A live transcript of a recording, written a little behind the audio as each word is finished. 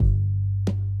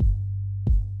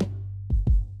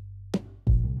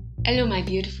Hello, my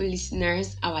beautiful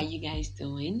listeners. How are you guys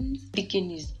doing? Speaking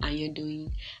is Ayo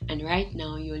Doing, and right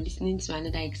now you're listening to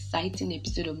another exciting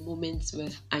episode of Moments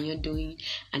with Ayo Doing,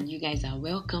 and you guys are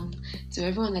welcome. To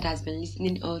everyone that has been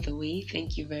listening all the way,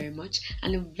 thank you very much,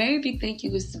 and a very big thank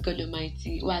you goes to God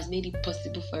Almighty who has made it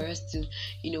possible for us to,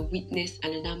 witness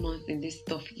another month in this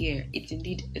tough year. It's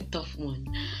indeed a tough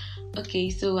one. Okay,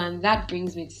 and that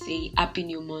brings me to say Happy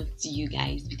New Month to you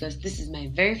guys because this is my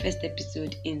very first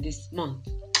episode in this month.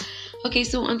 Okay,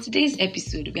 so on today's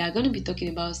episode, we are going to be talking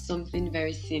about something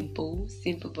very simple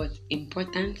but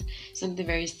important, something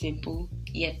very simple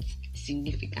yet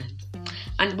significant.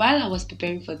 And while I was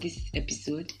preparing for this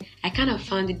episode, I kind of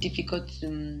found it difficult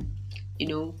to,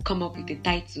 come up with a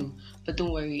title. But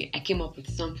don't worry, I came up with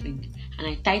something. And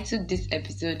I titled this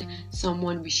episode,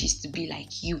 Someone Wishes to Be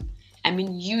Like You. I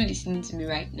mean, you listening to me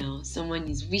right now, someone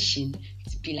is wishing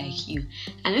to be like you.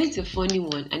 I know it's a funny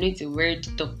one, I know it's a weird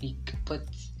topic, but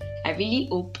I really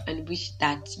hope and wish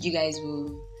that you guys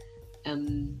will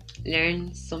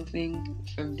learn something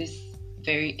from this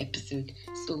very episode.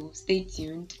 So stay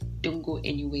tuned, don't go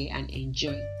anywhere and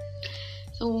enjoy.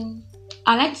 So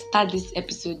I'd like to start this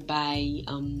episode by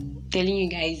telling you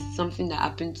guys something that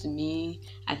happened to me,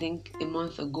 I think a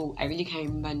month ago. I really can't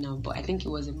remember now, but I think it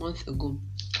was a month ago.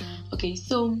 Okay,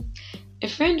 so a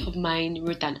friend of mine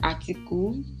wrote an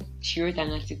article.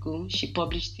 She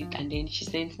published it, and then she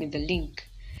sent me the link.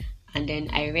 And then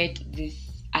I read this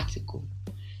article.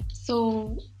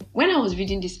 So when I was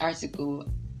reading this article,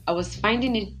 I was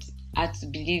finding it hard to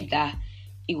believe that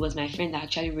it was my friend that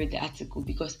actually wrote the article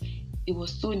because it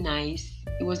was so nice.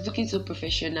 It was looking so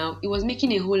professional. It was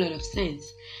making a whole lot of sense.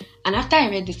 And after I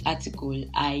read this article,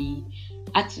 I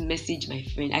had to message my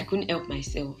friend. I couldn't help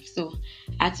myself. So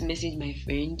I had to message my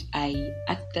friend. I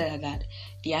had to tell her that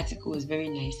the article was very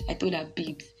nice. I told her,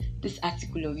 babes, this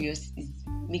article of yours is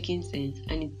making sense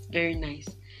and it's very nice.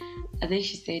 And then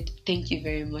she said, thank you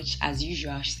very much. As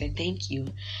usual, she said, thank you.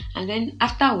 And then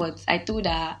afterwards, I told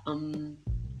her,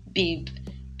 babe,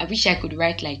 I wish I could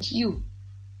write like you.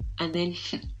 And then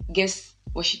guess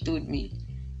what she told me?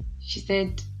 She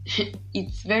said,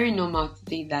 it's very normal to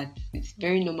say that. It's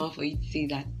very normal for you to say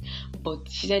that. But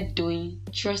she said, Doing,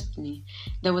 trust me.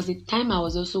 There was a time I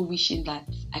was also wishing that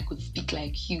I could speak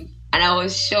like you. And I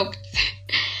was shocked.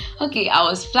 Okay, I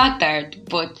was flattered,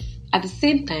 but at the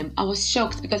same time, I was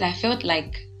shocked because I felt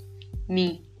like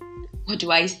me. What do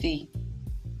I say?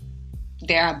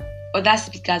 There are other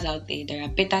speakers out there. There are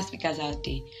better speakers out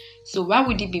there. So why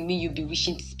would it be me you'd be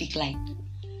wishing to speak like?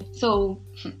 So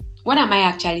what am I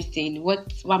actually saying? Why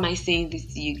am I saying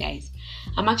this to you guys?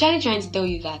 I'm actually trying to tell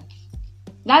you that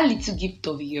little gift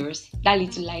of yours, that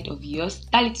little light of yours,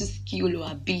 that little skill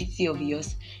or ability of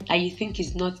yours that you think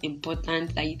is not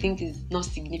important, that you think is not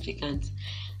significant,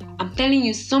 I'm telling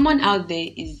you, someone out there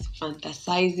is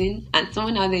fantasizing and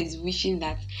someone out there is wishing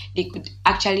that they could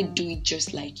actually do it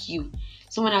just like you.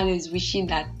 Someone out there is wishing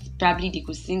that probably they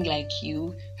could sing like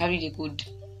you, probably they could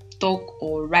talk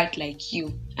or write like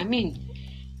you. I mean,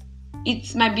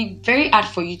 it might be very hard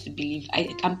for you to believe.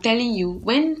 I'm telling you,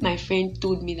 when my friend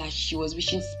told me that she was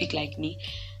wishing to speak like me,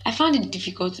 I found it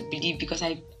difficult to believe because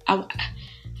I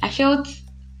felt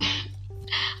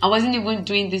I wasn't even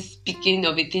doing this speaking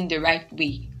of a thing the right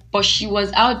way. But she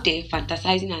was out there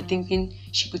fantasizing and thinking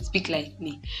she could speak like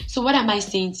me. So what am I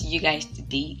saying to you guys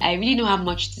today? I really don't have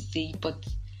much to say, but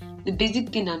the basic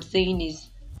thing I'm saying is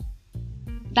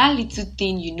that little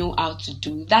thing you know how to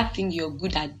do, that thing you're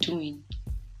good at doing,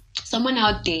 someone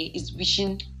out there is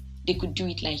wishing they could do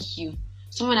it like you.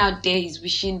 Someone out there is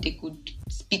wishing they could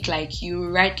speak like you,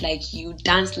 write like you,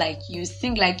 dance like you,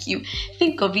 sing like you.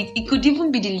 Think of it. It could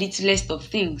even be the littlest of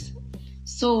things.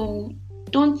 So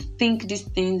don't think these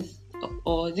things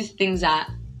are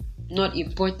not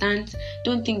important.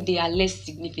 Don't think they are less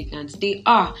significant. They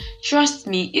are. Trust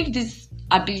me, if this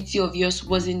ability of yours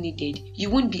wasn't needed, you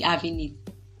wouldn't be having it.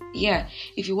 Yeah,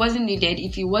 if it wasn't needed,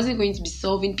 if it wasn't going to be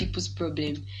solving people's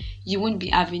problem, you wouldn't be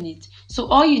having it. So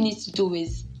all you need to do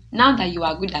is, now that you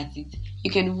are good at it,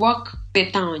 you can work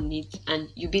better on it and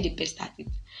you'll be the best at it.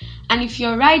 And if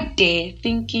you're right there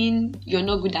thinking you're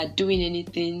not good at doing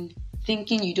anything,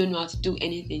 thinking you don't know how to do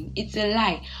anything, it's a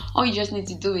lie. All you just need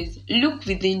to do is look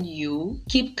within you,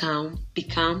 keep calm, be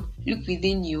calm, look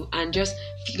within you and just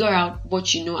figure out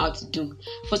what you know how to do.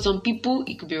 For some people,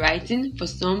 it could be writing, for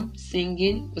some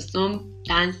singing, for some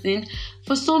dancing,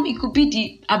 for some it could be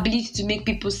the ability to make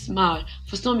people smile,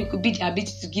 for some it could be the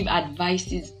ability to give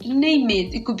advices, name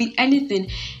it. It could be anything,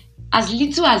 as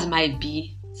little as it might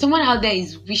be. Someone out there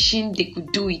is wishing they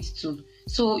could do it too.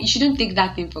 So you shouldn't take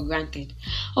that thing for granted.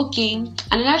 Okay,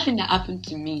 another thing that happened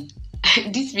to me,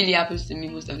 this really happens to me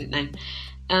most of the time.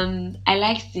 I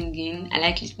like singing. I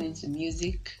like listening to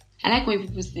music. I like when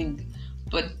people sing,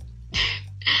 but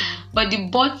but the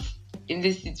but in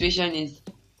this situation is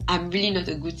I'm really not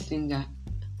a good singer.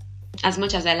 As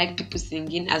much as I like people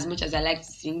singing, as much as I like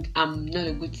to sing, I'm not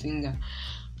a good singer.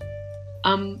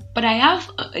 But I have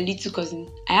a little cousin.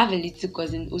 I have a little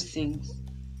cousin who sings.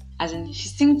 As in, she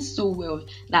sings so well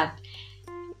that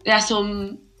there are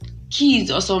some keys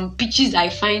or some pitches I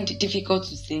find difficult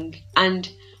to sing, and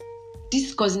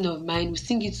this cousin of mine will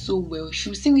sing it so well.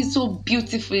 She'll sing it so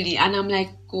beautifully, and I'm like,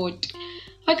 God,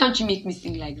 why can't you make me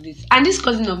sing like this? And this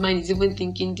cousin of mine is even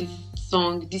thinking this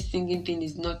singing thing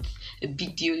is not a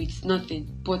big deal. It's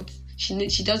nothing. But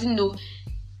she doesn't know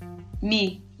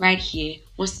me right here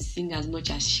wants to sing as much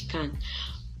as she can.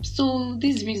 So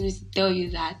this brings me to tell you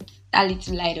that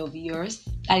little light of yours,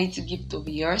 that little gift of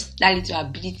yours, that little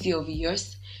ability of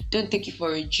yours, don't take it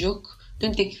for a joke.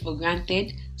 Don't take it for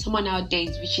granted. Someone out there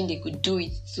is wishing they could do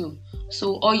it too.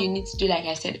 So all you need to do, like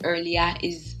I said earlier,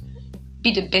 is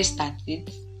be the best at it.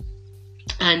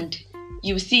 And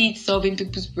you will see it solving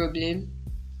people's problem.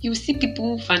 You will see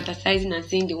people fantasizing and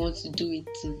saying they want to do it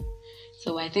too.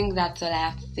 So I think that's all I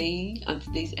have to say on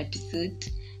today's episode.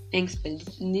 Thanks for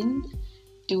listening.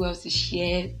 Do well to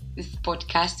share this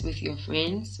podcast with your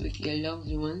friends, with your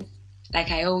loved ones. Like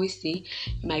I always say,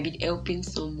 you might be helping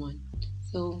someone.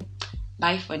 So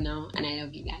bye for now, and I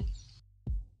love you guys.